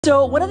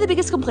So one of the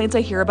biggest complaints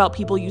I hear about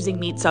people using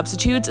meat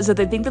substitutes is that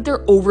they think that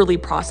they're overly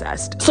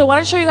processed. So I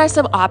want to show you guys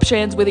some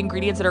options with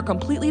ingredients that are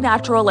completely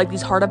natural, like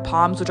these heart of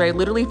palms, which I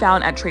literally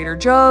found at Trader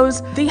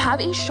Joe's. They have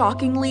a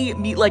shockingly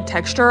meat-like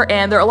texture,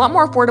 and they're a lot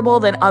more affordable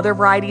than other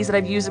varieties that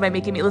I've used in my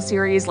Making Meatless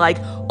series, like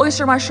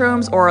oyster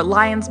mushrooms or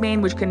lion's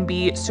mane, which can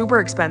be super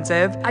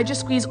expensive. I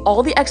just squeeze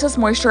all the excess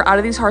moisture out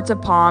of these hearts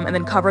of palm and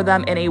then cover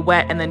them in a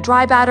wet and then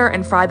dry batter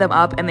and fry them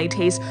up, and they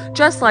taste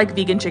just like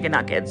vegan chicken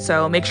nuggets.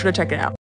 So make sure to check it out.